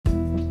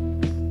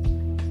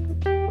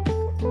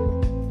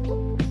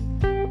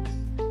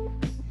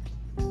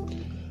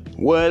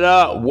What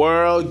up,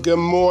 world? Good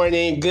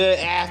morning, good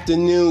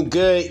afternoon,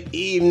 good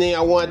evening. I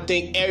want to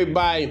thank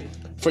everybody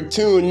for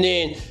tuning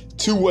in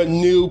to a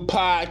new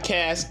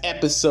podcast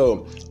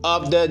episode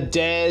of the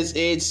Des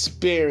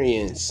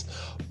Experience.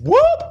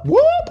 Whoop,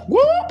 whoop,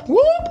 whoop,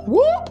 whoop,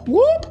 whoop,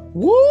 whoop,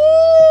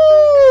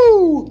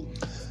 woo!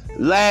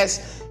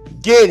 Let's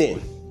get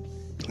it.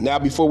 Now,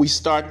 before we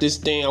start this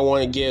thing, I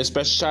want to give a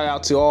special shout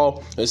out to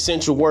all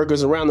essential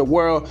workers around the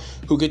world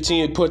who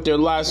continue to put their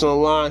lives on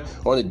the line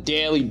on a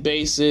daily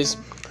basis.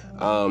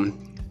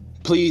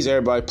 Please,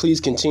 everybody,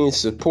 please continue to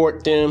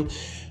support them,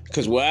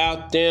 because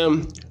without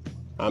them,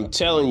 I'm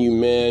telling you,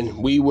 man,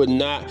 we would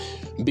not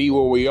be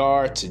where we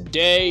are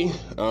today.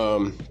 I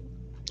want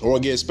to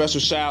give a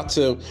special shout out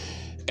to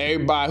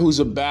everybody who's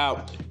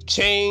about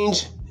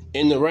change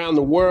around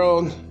the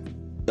world,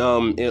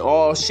 in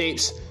all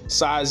shapes,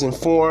 size, and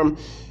form.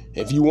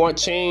 If you want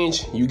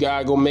change, you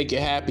gotta go make it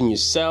happen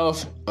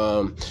yourself.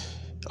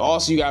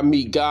 Also, you gotta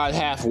meet God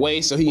halfway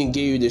so he can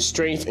give you the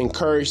strength and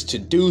courage to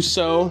do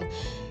so.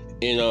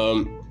 And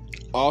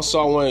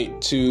also, I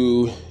want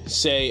to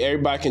say,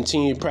 everybody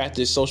continue to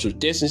practice social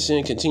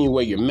distancing, continue to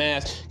wear your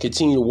mask,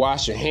 continue to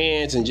wash your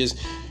hands, and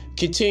just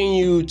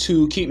continue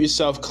to keep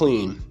yourself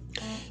clean.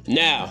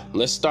 Now,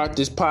 let's start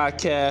this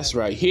podcast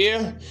right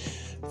here.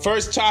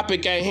 First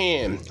topic at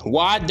hand: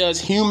 why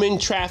does human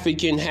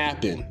trafficking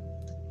happen?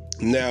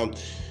 Now,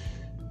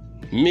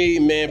 me,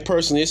 man,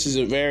 personally, this is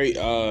a very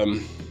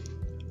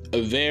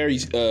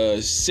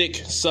sick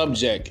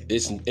subject.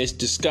 It's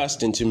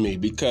disgusting to me,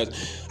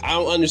 because I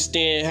don't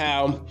understand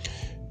how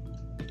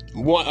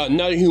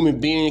another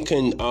human being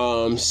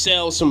can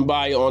sell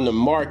somebody on the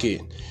market,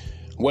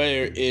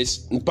 whether it's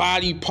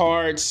body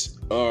parts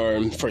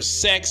or for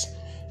sex,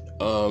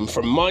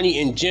 for money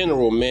in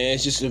general, man.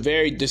 It's just a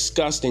very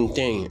disgusting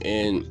thing.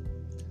 And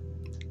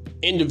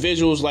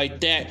individuals like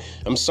that,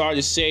 I'm sorry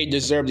to say,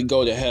 deserve to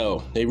go to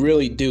hell. They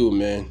really do,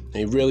 man.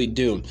 They really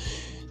do.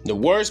 The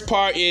worst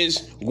part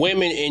is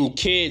women and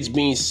kids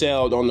being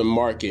sold on the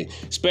market,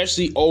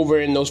 especially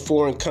over in those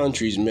foreign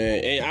countries,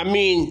 man. And I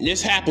mean,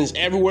 this happens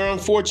everywhere,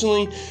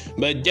 unfortunately,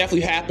 but it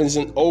definitely happens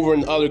over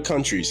in other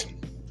countries.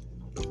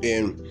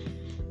 And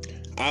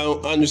I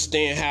don't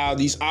understand how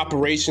these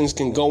operations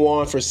can go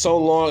on for so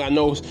long. I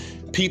know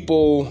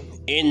people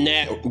in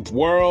that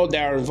world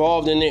that are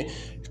involved in it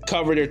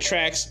cover their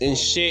tracks and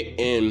shit,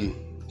 and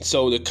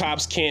so the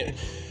cops can't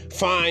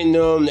find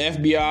them, the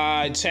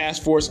FBI,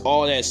 task force,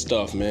 all that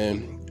stuff,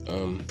 man.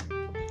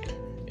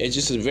 It's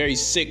just a very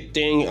sick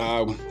thing.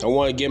 I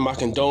want to give my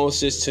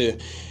condolences to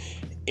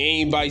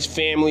anybody's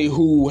family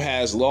who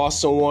has lost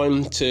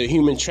someone to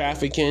human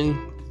trafficking.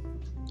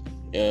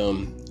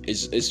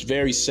 It's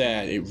very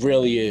sad. It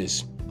really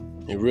is.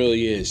 It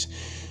really is.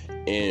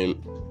 And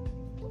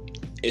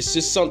it's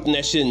just something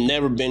that should have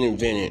never been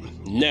invented.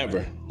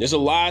 Never. There's a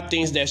lot of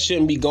things that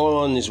shouldn't be going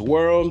on in this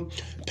world,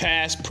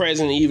 past,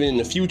 present, even in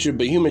the future,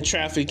 but human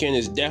trafficking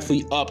is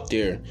definitely up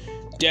there.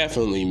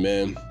 Definitely,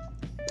 man.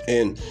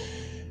 And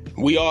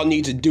we all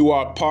need to do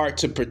our part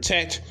to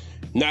protect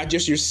not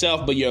just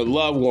yourself, but your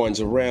loved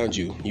ones around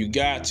you. You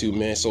got to,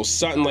 man. So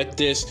something like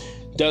this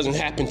doesn't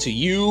happen to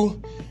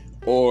you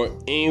or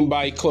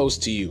anybody close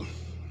to you.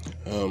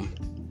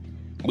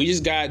 We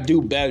just gotta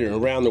do better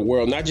around the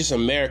world. Not just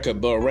America,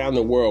 but around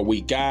the world.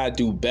 We gotta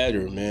do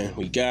better, man.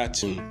 We got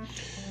to.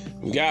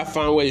 We gotta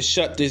find a way to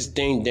shut this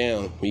thing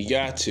down. We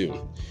got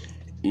to.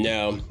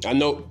 Now, I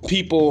know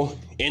people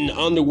in the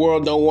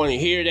underworld don't want to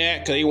hear that,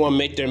 because they want to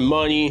make their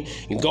money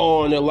and go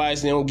on their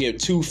lives, and they don't give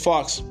two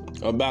fucks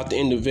about the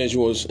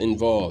individuals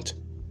involved.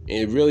 And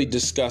it really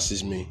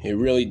disgusts me. It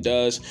really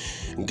does.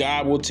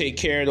 God will take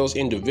care of those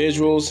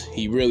individuals.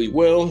 He really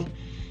will.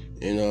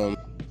 And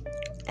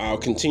I'll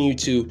continue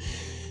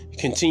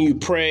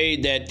pray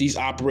that these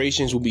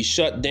operations will be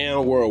shut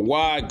down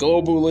worldwide,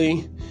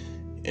 globally.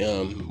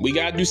 We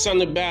gotta do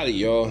something about it,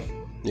 y'all.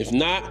 If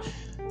not,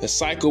 the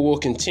cycle will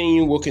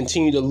continue. We'll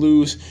continue to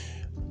lose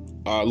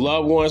our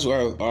loved ones,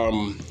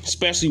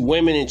 especially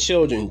women and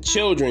children.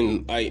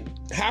 Children, like,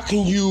 how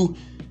can you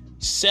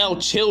sell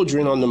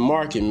children on the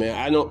market, man?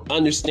 I don't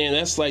understand.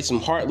 That's like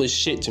some heartless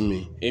shit to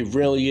me. It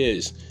really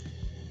is.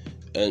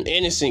 And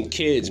innocent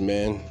kids,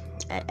 man.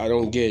 I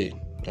don't get it.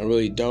 I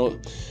really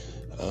don't.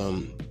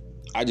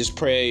 I just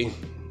pray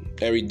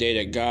every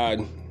day that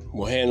God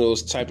will handle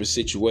those type of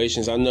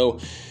situations. I know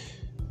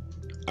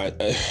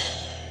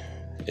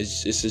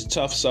it's a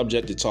tough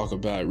subject to talk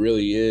about. It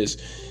really is.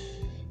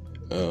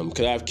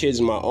 Because I have kids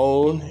of my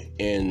own,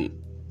 and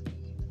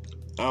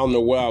I don't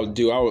know what I would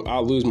do.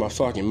 I'll lose my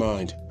fucking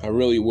mind. I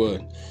really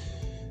would.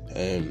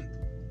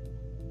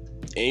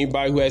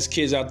 Anybody who has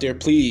kids out there,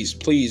 please,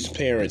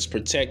 parents,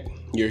 protect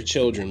your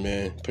children,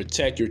 man.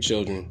 Protect your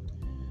children.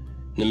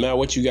 No matter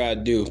what you gotta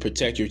do,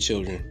 protect your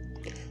children.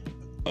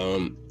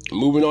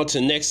 Moving on to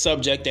the next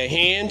subject at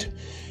hand: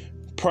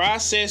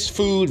 processed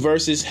food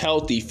versus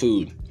healthy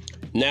food.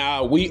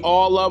 Now, we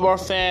all love our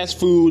fast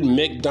food: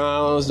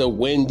 McDonald's, the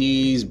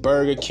Wendy's,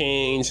 Burger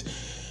Kings,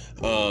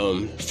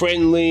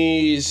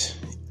 Friendlies,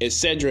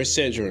 etc.,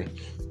 etc.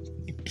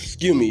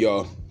 Excuse me,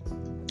 y'all.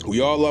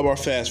 We all love our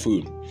fast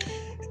food.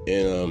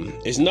 And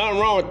there's nothing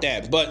wrong with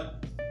that,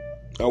 but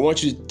I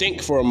want you to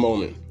think for a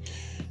moment.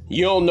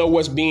 You don't know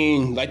what's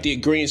being, like, the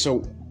ingredients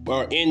are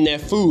in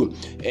that food.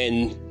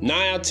 And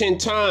 9 out of 10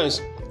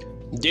 times,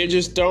 they're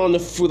just throwing the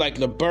food, like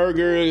the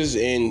burgers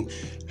and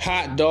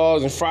hot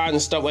dogs and fries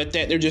and stuff like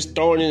that. They're just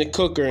throwing it in the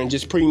cooker and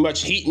just pretty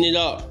much heating it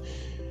up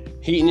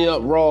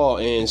raw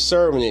and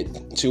serving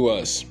it to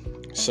us.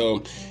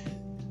 So,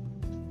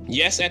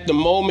 yes, at the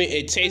moment,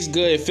 it tastes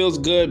good, it feels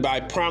good, but I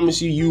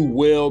promise you, you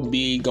will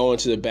be going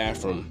to the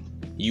bathroom.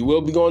 You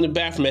will be going to the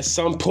bathroom at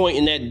some point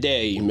in that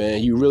day,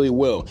 man. You really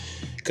will.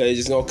 Because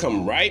it's going to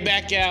come right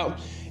back out,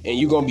 and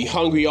you're going to be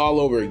hungry all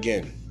over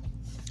again.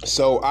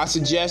 So I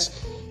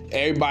suggest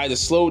everybody to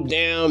slow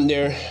down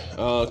their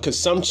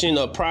consumption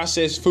of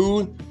processed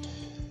food,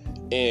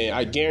 and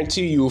I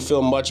guarantee you will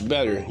feel much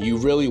better. You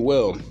really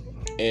will.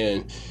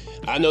 And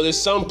I know there's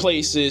some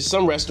places,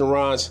 some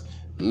restaurants,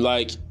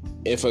 like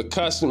if a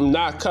customer,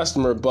 not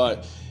customer,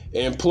 but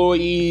an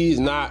employee is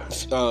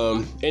not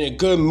in a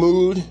good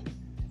mood,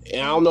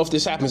 and I don't know if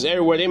this happens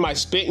everywhere, they might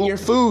spit in your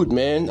food,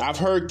 man. I've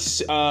heard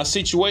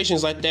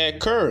situations like that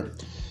occur.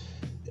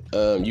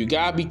 You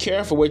gotta be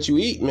careful what you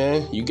eat,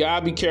 man. You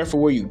gotta be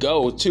careful where you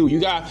go, too. You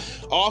gotta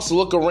also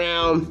look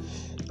around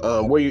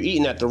where you're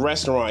eating at the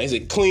restaurant. Is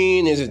it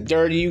clean? Is it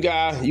dirty? You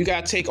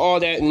gotta take all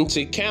that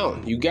into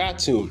account. You got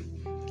to.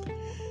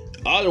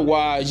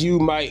 Otherwise, you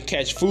might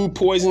catch food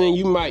poisoning.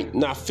 You might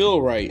not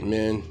feel right,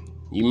 man.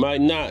 You might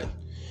not.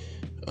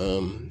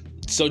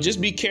 So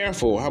just be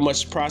careful how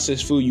much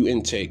processed food you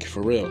intake,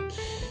 for real.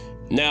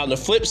 Now, on the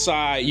flip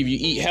side, if you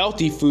eat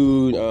healthy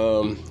food,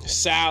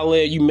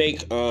 salad, you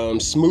make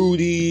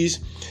smoothies,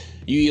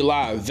 you eat a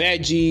lot of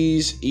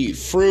veggies, eat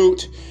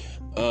fruit,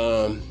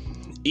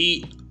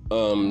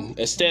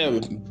 instead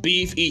of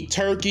beef, eat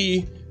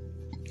turkey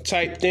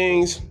type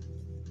things,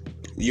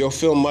 you'll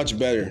feel much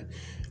better.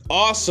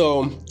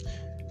 Also,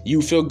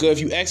 you feel good if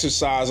you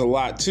exercise a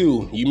lot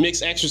too. You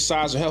mix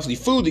exercise and healthy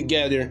food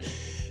together,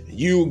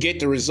 you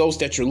get the results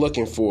that you're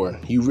looking for.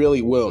 You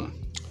really will.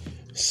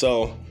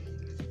 So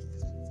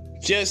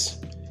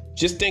just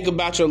think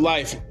about your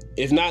life.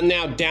 If not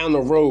now, down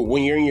the road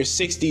when you're in your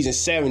 60s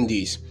and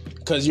 70s,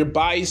 because your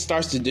body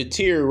starts to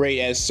deteriorate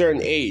at a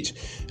certain age.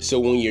 So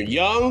when you're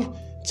young,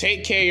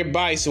 take care of your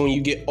body. So when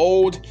you get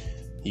old,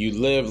 you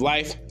live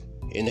life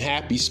in a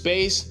happy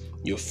space.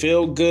 You'll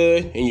feel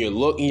good and you'll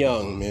look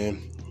young,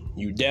 man.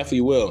 You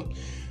definitely will.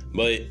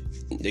 But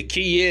the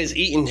key is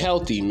eating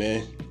healthy,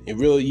 man. It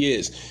really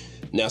is.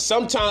 Now,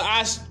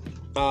 sometimes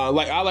I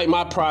like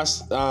my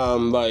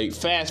like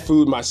fast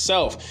food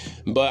myself,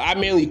 but I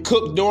mainly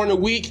cook during the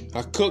week.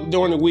 I cook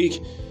during the week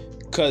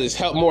because it's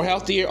more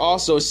healthier.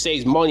 Also, it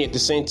saves money at the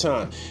same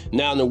time.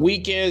 Now, on the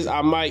weekends,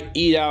 I might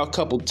eat out a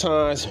couple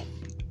times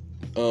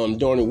during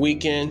the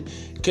weekend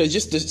because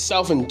just to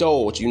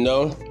self-indulge, you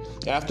know.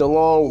 After a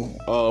long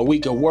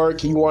week of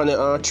work, you want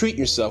to treat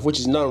yourself, which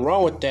is nothing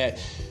wrong with that.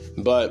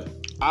 But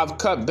I've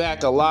cut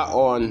back a lot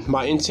on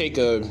my intake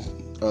of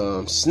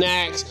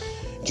snacks,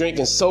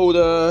 drinking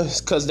soda,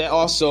 because that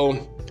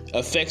also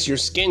affects your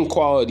skin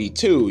quality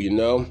too, you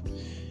know.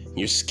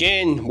 Your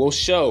skin will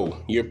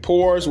show. Your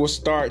pores will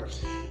start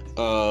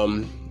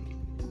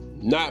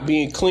not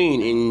being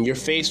clean, and your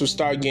face will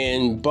start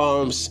getting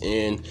bumps,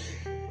 and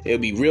it'll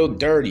be real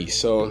dirty.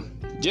 So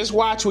just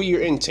watch what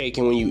you're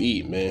intaking when you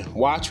eat, man.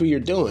 Watch what you're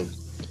doing,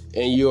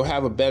 and you'll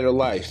have a better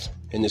life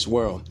in this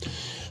world.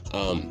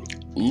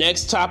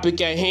 Next topic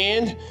at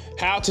hand,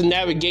 how to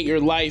navigate your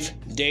life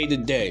day to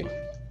day.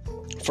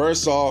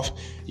 First off,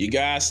 you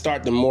gotta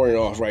start the morning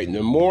off right.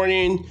 The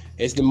morning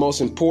is the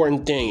most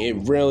important thing. It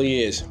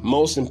really is.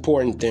 Most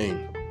important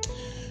thing.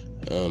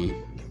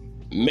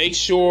 Make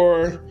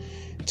sure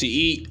to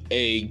eat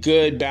a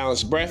good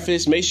balanced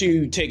breakfast. Make sure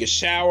you take a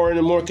shower in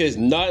the morning, because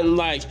nothing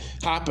like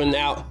hopping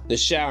out the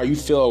shower. You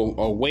feel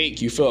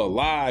awake, you feel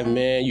alive,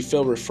 man. You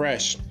feel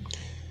refreshed.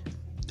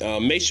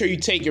 Make sure you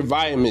take your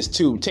vitamins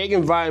too.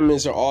 Taking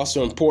vitamins are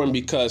also important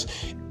because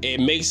it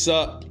makes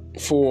up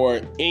for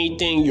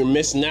anything you're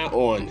missing out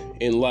on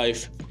in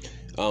life,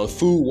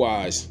 food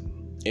wise.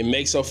 It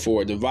makes up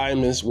for it. The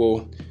vitamins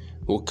will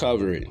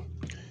cover it.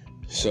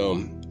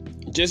 So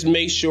just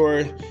make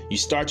sure you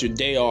start your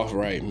day off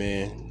right,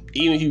 man.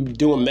 Even if you're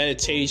doing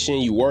meditation,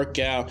 you work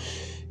out,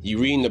 you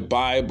reading the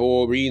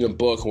Bible, reading a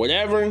book,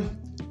 whatever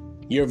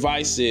your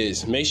vice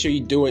is, make sure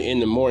you do it in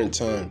the morning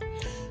time.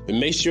 But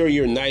make sure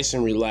you're nice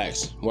and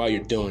relaxed while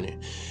you're doing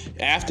it.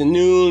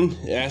 Afternoon,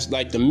 that's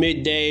like the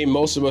midday.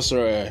 Most of us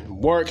are at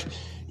work.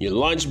 Your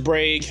lunch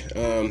break.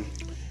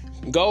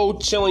 Go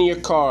chill in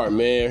your car,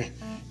 man.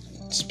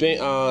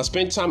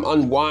 Spend time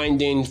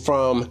unwinding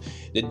from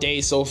the day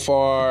so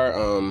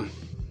far.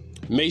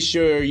 Make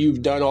sure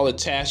you've done all the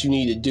tasks you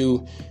need to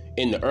do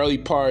in the early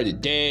part of the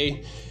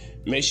day.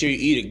 Make sure you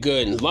eat a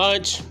good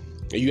lunch.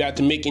 If you have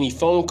to make any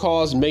phone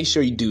calls, make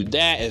sure you do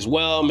that as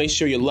well. Make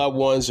sure your loved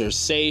ones are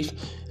safe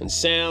and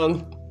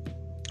sound.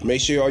 Make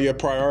sure all your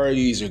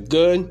priorities are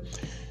good.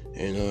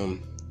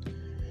 And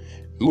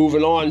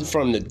moving on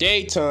from the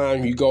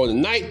daytime, you go to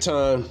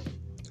nighttime.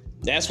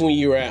 That's when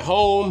you're at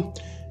home.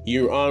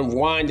 You're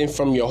unwinding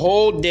from your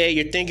whole day.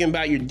 You're thinking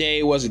about your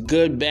day. Was it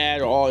good,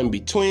 bad, or all in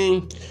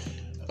between?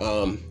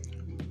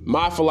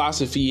 My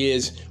philosophy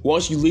is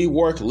once you leave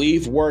work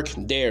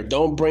there.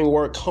 Don't bring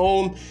work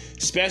home,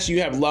 especially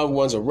you have loved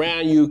ones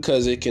around you,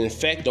 because it can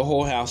affect the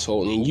whole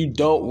household. And you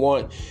don't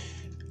want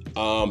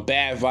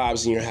bad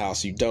vibes in your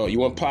house. You don't. You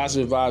want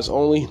positive vibes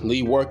only.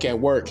 Leave work at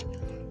work.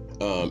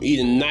 Eat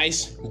a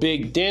nice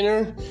big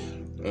dinner.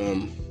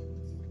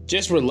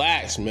 Just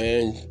relax,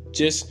 man.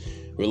 Just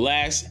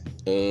relax.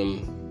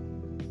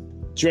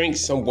 Drink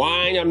some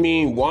wine. I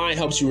mean, wine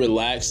helps you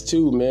relax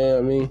too, man.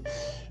 I mean,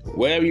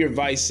 whatever your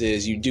vice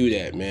is, you do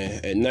that,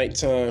 man, at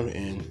nighttime,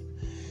 and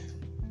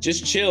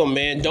just chill,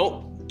 man.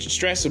 Don't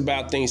stress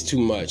about things too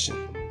much.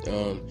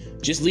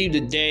 Just leave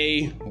the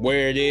day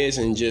where it is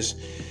and just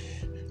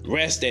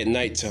rest at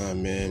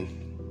nighttime, man.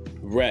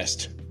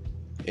 Rest.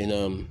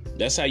 And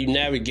that's how you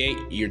navigate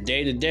your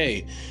day to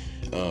day.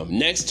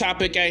 Next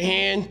topic at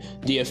hand,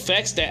 the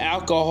effects that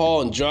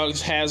alcohol and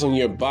drugs has on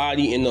your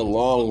body in the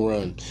long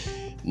run.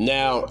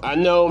 Now, I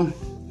know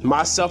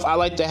myself, I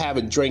like to have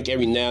a drink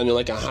every now and then,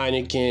 like a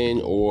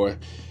Heineken or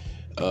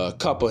a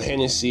cup of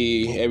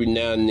Hennessy every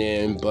now and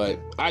then, but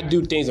I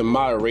do things in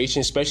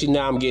moderation, especially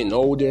now I'm getting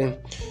older.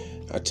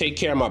 I take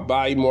care of my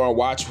body more. I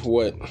watch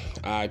what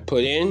I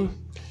put in.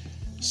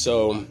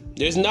 So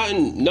there's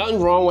nothing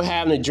wrong with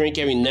having a drink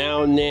every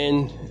now and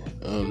then.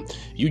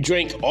 You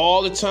drink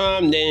all the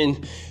time,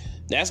 then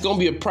that's going to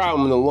be a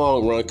problem in the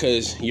long run,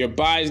 because your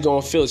body's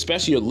going to feel,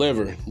 especially your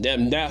liver,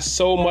 that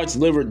so much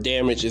liver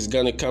damage is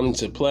going to come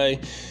into play.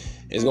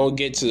 It's going to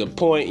get to the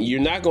point you're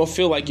not going to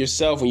feel like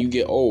yourself when you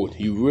get old.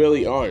 You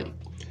really aren't.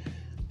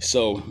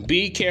 So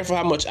be careful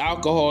how much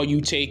alcohol you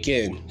take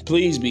in.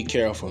 Please be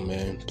careful,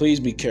 man.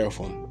 Please be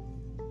careful.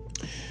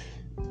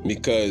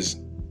 Because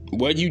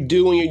what you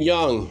do when you're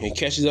young, it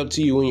catches up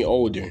to you when you're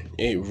older.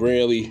 It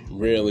really,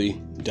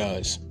 really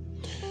does.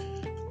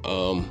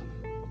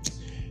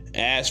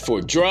 As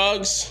for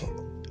drugs,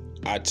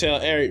 I tell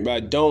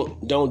everybody,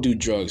 don't do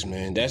drugs,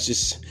 man. It's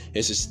just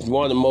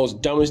one of the most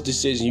dumbest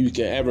decisions you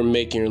can ever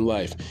make in your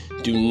life.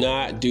 Do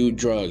not do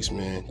drugs,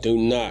 man. Do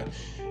not.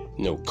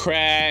 No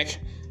crack,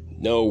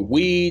 no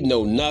weed,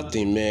 no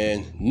nothing,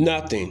 man.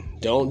 Nothing.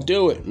 Don't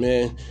do it,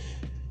 man.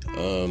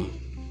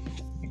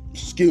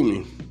 Excuse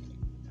me.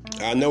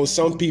 I know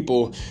some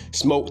people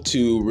smoke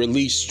to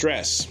release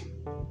stress.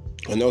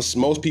 I know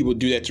most people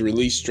do that to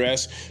release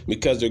stress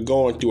because they're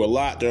going through a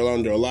lot. They're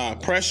under a lot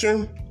of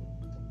pressure.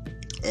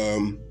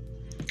 I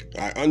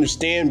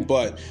understand,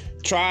 but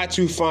try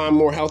to find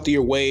more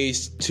healthier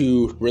ways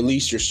to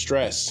release your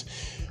stress,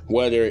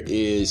 whether it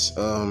is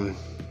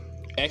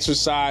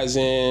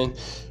exercising,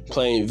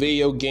 playing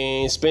video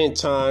games, spending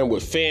time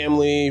with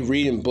family,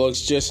 reading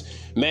books, just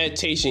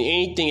meditation,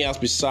 anything else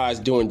besides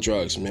doing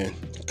drugs, man.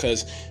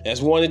 Because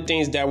that's one of the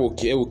things that will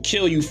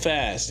kill you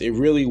fast. It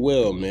really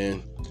will,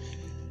 man.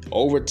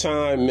 Over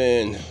time,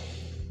 man,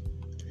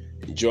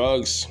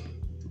 drugs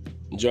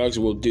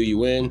will do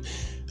you in.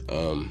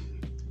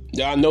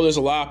 I know there's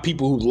a lot of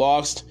people who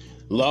lost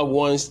loved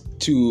ones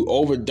to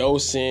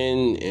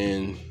overdosing,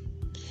 and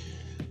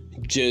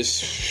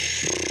just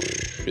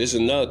it's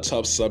another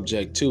tough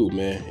subject too,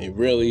 man. It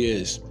really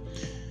is.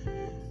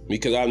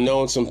 Because I've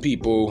known some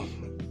people,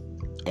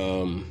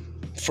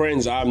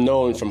 friends I've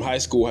known from high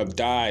school have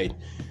died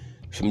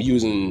from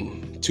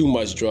using too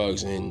much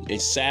drugs, and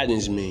it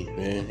saddens me,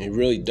 man. It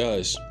really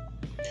does.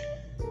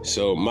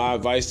 So my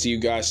advice to you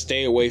guys,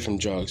 stay away from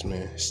drugs,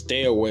 man.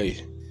 Stay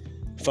away.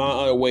 Find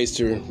other ways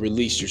to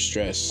release your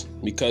stress,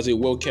 because it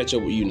will catch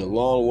up with you in the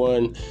long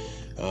run.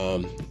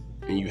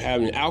 And you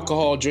have an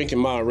alcohol, drink in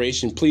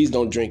moderation. Please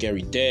don't drink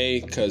every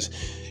day, because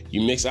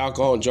you mix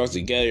alcohol and drugs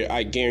together,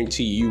 I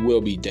guarantee you will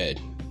be dead.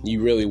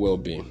 You really will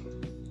be.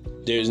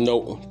 There's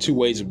no two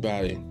ways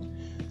about it.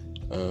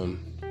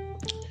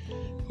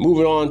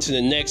 Moving on to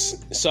the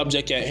next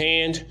subject at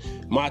hand,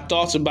 my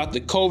thoughts about the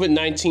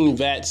COVID-19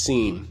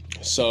 vaccine.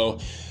 So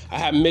I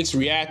have mixed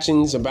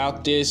reactions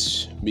about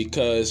this,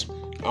 because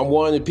I'm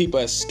one of the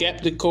people that's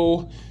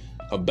skeptical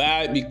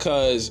about it,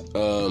 because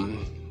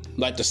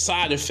like the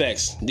side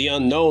effects, the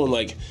unknown,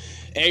 like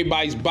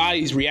everybody's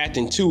body's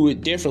reacting to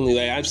it differently.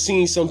 Like I've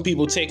seen some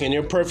people taking,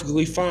 they're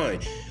perfectly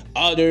fine.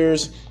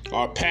 Others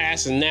are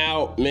passing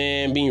out,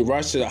 man, being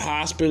rushed to the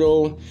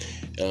hospital.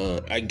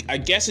 I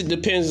guess it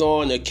depends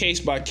on a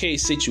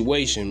case-by-case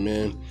situation,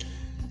 man,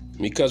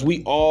 because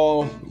we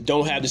all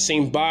don't have the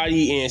same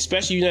body, and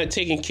especially you're not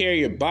taking care of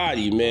your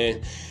body, man,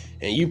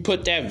 and you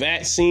put that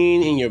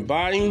vaccine in your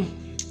body,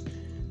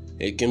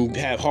 it can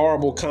have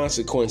horrible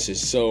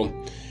consequences. So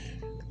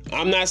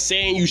I'm not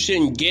saying you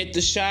shouldn't get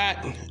the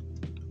shot.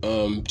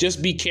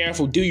 Just be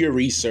careful. Do your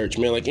research,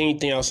 man, like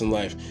anything else in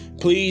life.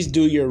 Please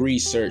do your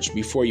research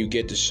before you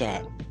get the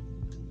shot.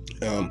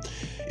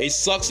 It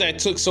sucks that it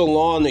took so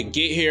long to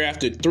get here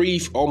after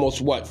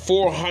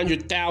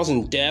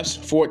 400,000 deaths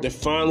for it to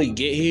finally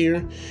get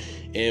here.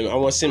 And I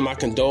want to send my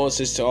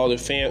condolences to all the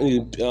family,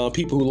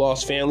 people who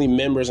lost family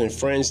members and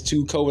friends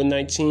to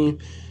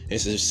COVID-19.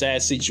 It's a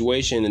sad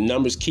situation. The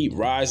numbers keep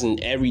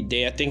rising every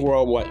day. I think we're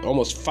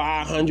almost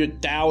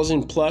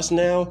 500,000 plus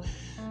now.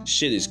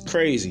 Shit is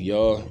crazy,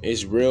 y'all.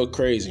 It's real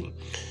crazy.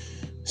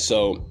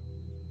 So,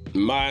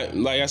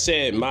 like I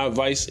said, my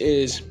advice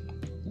is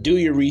do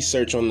your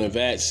research on the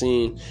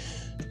vaccine.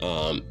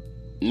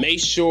 Make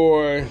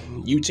sure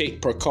you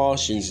take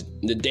precautions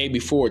the day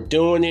before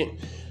doing it,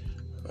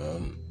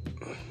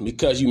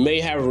 because you may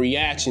have a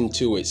reaction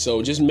to it.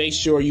 So just make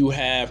sure you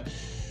have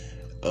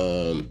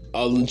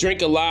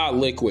drink a lot of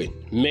liquid.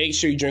 Make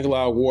sure you drink a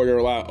lot of water,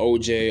 a lot of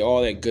OJ,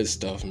 all that good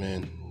stuff,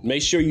 man.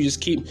 Make sure you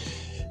just keep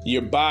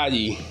your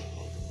body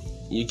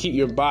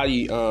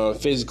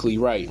physically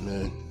right,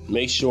 man.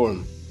 Make sure.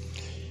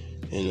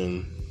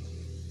 And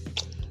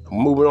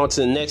moving on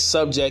to the next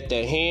subject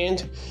at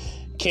hand.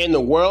 Can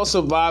the world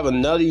survive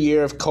another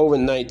year of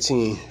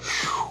COVID-19?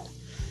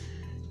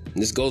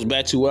 This goes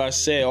back to what I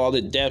said, all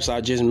the deaths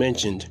I just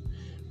mentioned.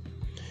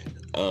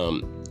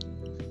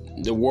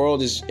 The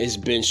world has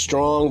been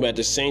strong, but at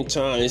the same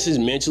time, this is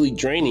mentally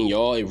draining,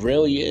 y'all. It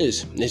really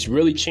is. It's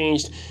really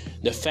changed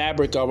the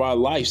fabric of our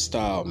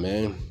lifestyle,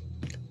 man.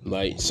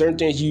 Like, certain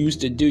things you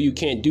used to do, you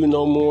can't do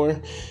no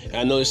more.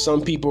 I know there's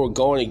some people are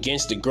going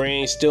against the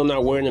grain, still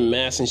not wearing a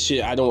mask and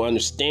shit. I don't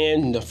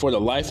understand. For the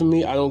life of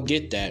me, I don't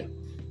get that.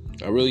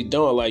 I really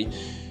don't. Like,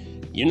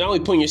 you're not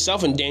only putting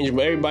yourself in danger,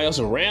 but everybody else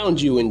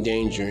around you in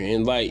danger.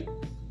 And, like,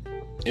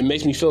 it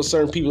makes me feel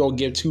certain people don't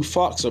give two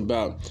fucks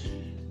about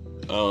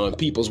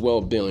people's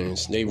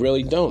well-beings. They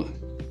really don't.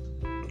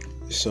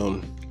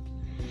 So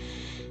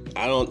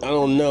I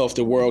don't know if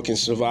the world can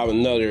survive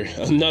another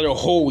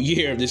whole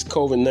year of this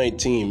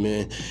COVID-19,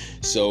 man.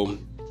 So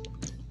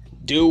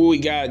do what we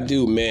gotta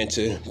do, man,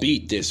 to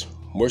beat this.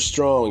 We're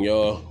strong,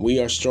 y'all. We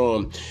are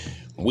strong.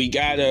 We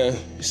gotta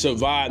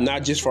survive,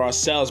 not just for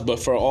ourselves, but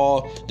for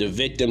all the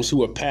victims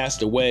who have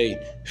passed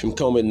away from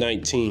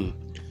COVID-19.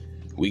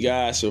 We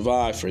gotta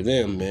survive for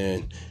them,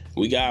 man.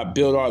 We gotta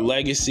build our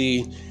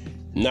legacy,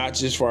 not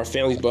just for our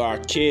families, but our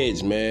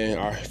kids, man,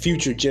 our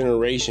future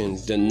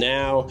generations, the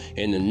now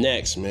and the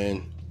next,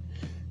 man.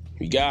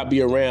 We gotta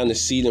be around to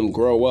see them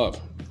grow up.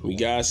 We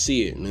gotta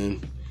see it,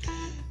 man.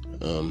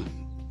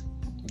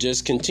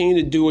 Just continue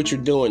to do what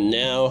you're doing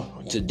now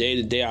to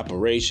day-to-day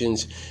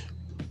operations.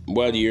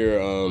 Whether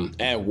you're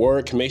at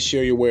work, make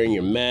sure you're wearing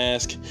your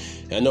mask.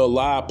 I know a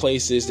lot of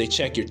places, they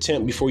check your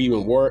temp before you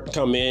even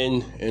come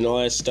in and all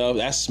that stuff.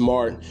 That's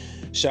smart.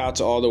 Shout out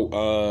to all the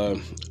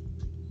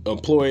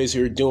employees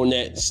who are doing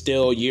that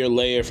still a year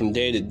later from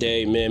day to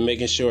day, man,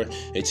 making sure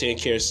they take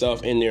care of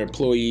self and their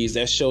employees.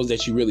 That shows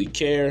that you really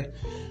care.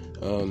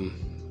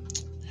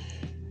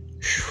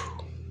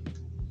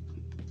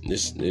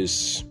 It's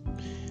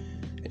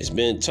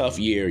been a tough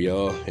year,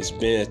 y'all. It's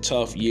been a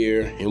tough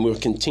year, and we'll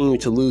continue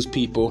to lose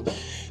people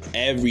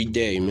every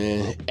day,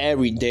 man.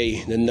 Every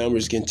day, the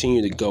numbers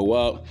continue to go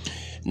up.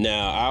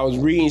 Now, I was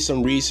reading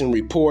some recent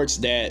reports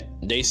that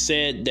they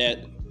said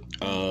that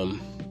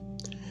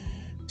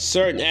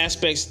certain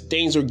aspects,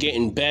 things are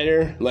getting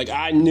better. Like,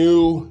 I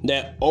knew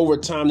that over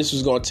time this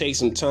was going to take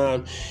some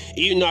time,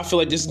 even though I feel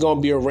like this is going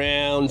to be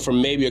around for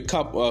maybe a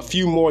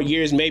few more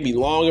years, maybe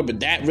longer.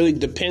 But that really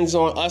depends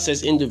on us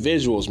as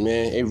individuals,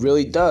 man. It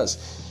really does.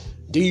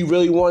 Do you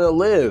really want to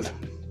live?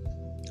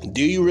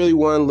 Do you really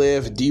want to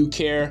live? Do you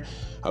care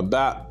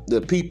about the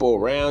people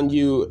around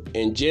you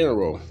in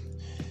general?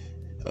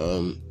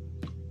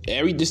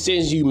 Every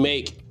decision you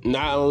make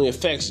not only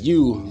affects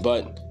you,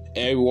 but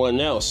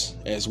everyone else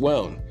as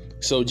well.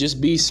 So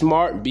just be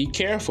smart, be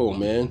careful,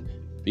 man.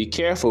 Be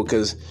careful,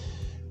 because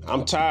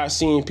I'm tired of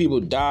seeing people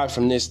die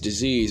from this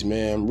disease,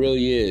 man. It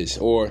really is.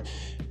 Or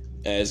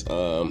as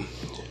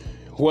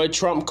what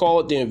Trump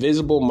called it, the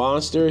invisible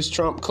monsters,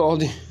 Trump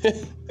called it.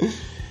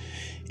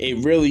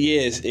 It really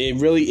is. It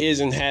really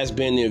is and has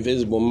been the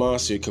invisible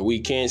monster, because we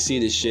can't see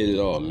this shit at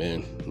all,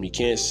 man. We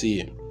can't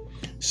see it.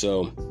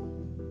 So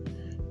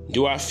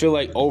do I feel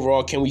like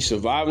overall, can we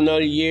survive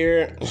another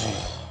year?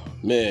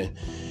 Man,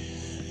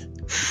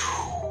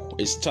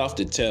 it's tough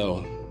to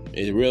tell.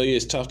 It really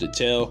is tough to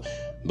tell.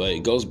 But it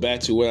goes back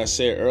to what I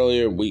said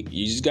earlier.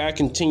 You just got to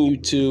continue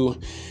to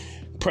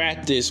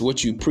practice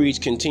what you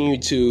preach. Continue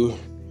to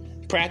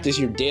practice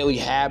your daily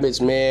habits,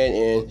 man.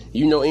 And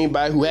you know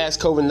anybody who has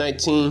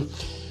COVID-19,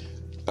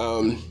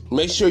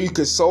 make sure you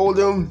console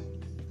them.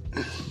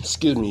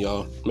 Excuse me,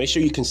 y'all. Make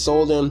sure you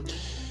console them.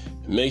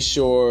 Make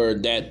sure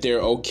that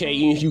they're okay.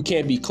 Even if you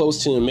can't be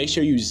close to them, make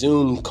sure you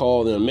Zoom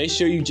call them. Make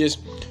sure you just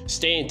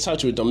stay in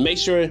touch with them. Make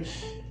sure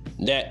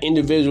that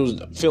individuals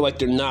feel like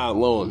they're not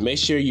alone. Make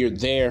sure you're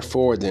there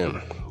for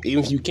them,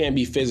 even if you can't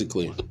be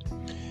physically.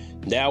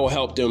 That will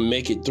help them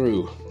make it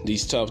through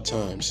these tough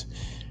times.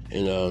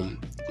 And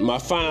my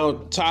final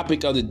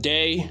topic of the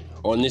day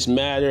on this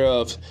matter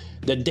of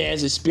the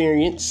dad's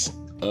experience,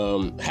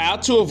 how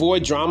to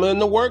avoid drama in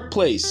the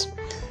workplace.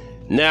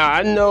 Now,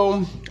 I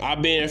know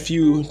I've been in a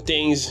few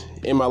things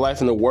in my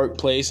life in the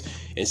workplace,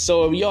 and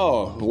so have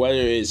y'all,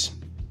 whether it's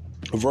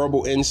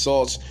verbal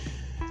insults,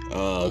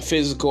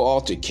 physical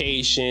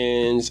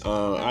altercations.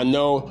 I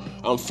know,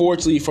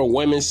 unfortunately for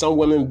women, some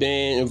women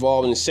been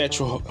involved in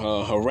sexual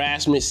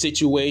harassment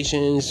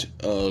situations.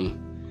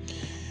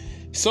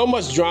 So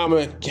much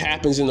drama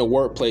happens in the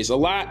workplace. A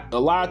lot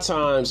of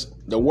times,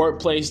 the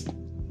workplace,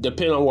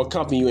 depending on what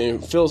company you're in,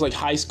 feels like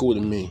high school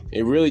to me.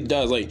 It really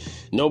does. Like,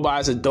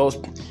 nobody's adults.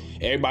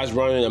 Everybody's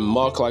running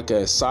amok like an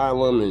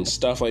asylum and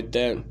stuff like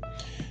that.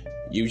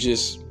 You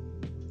just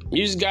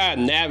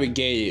gotta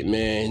navigate it,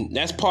 man.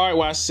 That's part of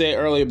what I said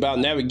earlier about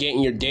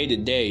navigating your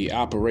day-to-day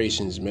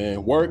operations,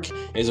 man. Work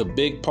is a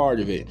big part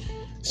of it.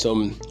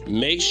 So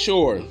make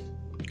sure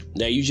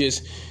that you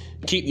just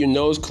keep your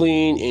nose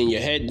clean and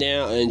your head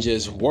down and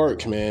just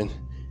work, man.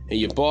 And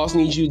your boss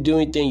needs you to do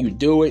anything, you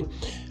do it.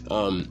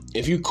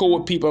 If you cool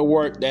with people at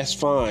work, that's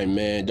fine,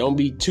 man. Don't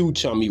be too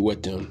chummy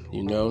with them,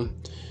 you know.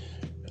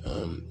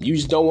 You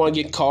just don't want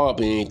to get caught up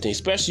in anything,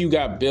 especially you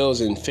got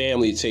bills and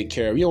family to take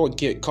care of. You don't want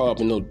to get caught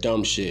up in no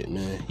dumb shit,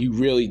 man. You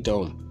really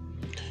don't.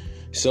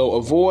 So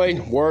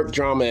avoid work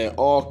drama at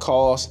all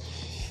costs.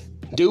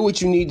 Do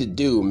what you need to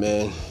do,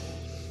 man,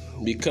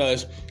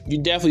 because you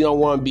definitely don't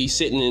want to be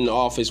sitting in the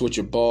office with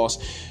your boss,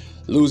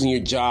 losing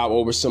your job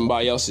over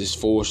somebody else's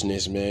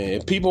foolishness, man.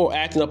 If people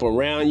acting up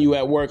around you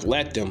at work,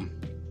 let them.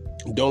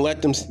 Don't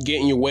let them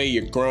get in your way of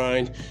your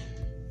grind.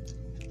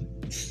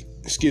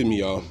 Excuse me,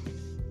 y'all.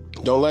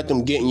 Don't let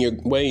them get in your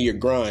way of your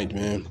grind,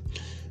 man.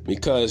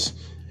 Because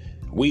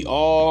we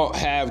all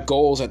have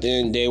goals at the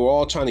end of the day. We're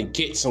all trying to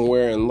get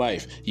somewhere in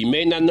life. You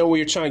may not know where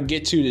you're trying to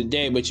get to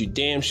today, but you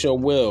damn sure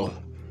will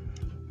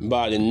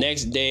by the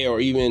next day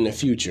or even in the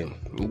future.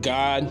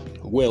 God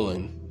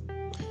willing.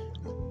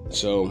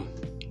 So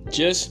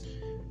just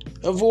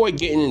avoid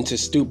getting into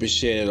stupid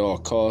shit at all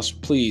costs.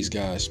 Please,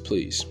 guys,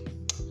 please.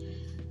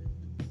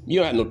 You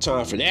don't have no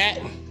time for that.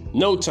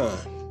 No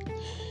time.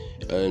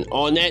 And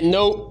on that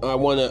note, I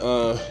want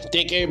to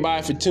thank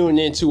everybody for tuning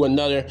in to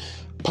another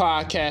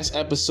podcast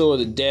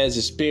episode of the Dez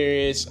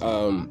Experience.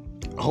 I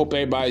hope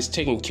everybody's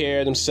taking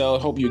care of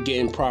themselves. Hope you're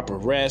getting proper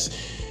rest.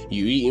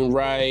 You eating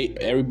right.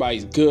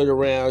 Everybody's good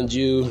around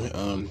you.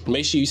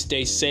 Make sure you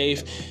stay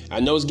safe. I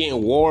know it's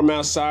getting warm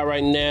outside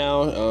right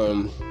now.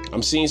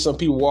 I'm seeing some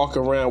people walk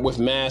around with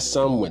masks,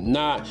 some with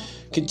not.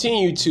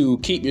 Continue to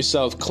keep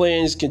yourself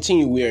cleansed.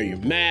 Continue to wear your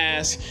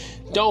mask.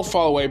 Don't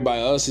follow what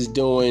everybody else is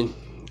doing.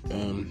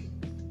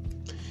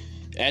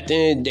 At the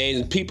end of the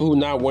day, the people who are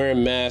not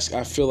wearing masks,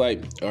 I feel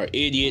like, are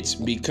idiots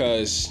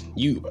because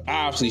you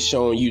obviously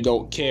showing you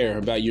don't care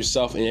about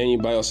yourself and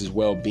anybody else's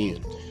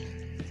well-being.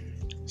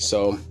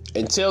 So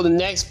until the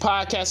next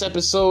podcast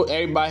episode,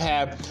 everybody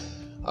have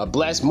a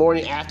blessed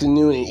morning,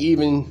 afternoon, and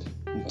evening,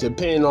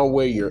 depending on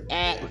where you're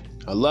at.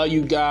 I love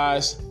you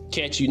guys.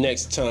 Catch you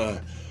next time.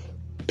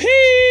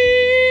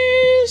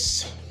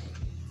 Peace.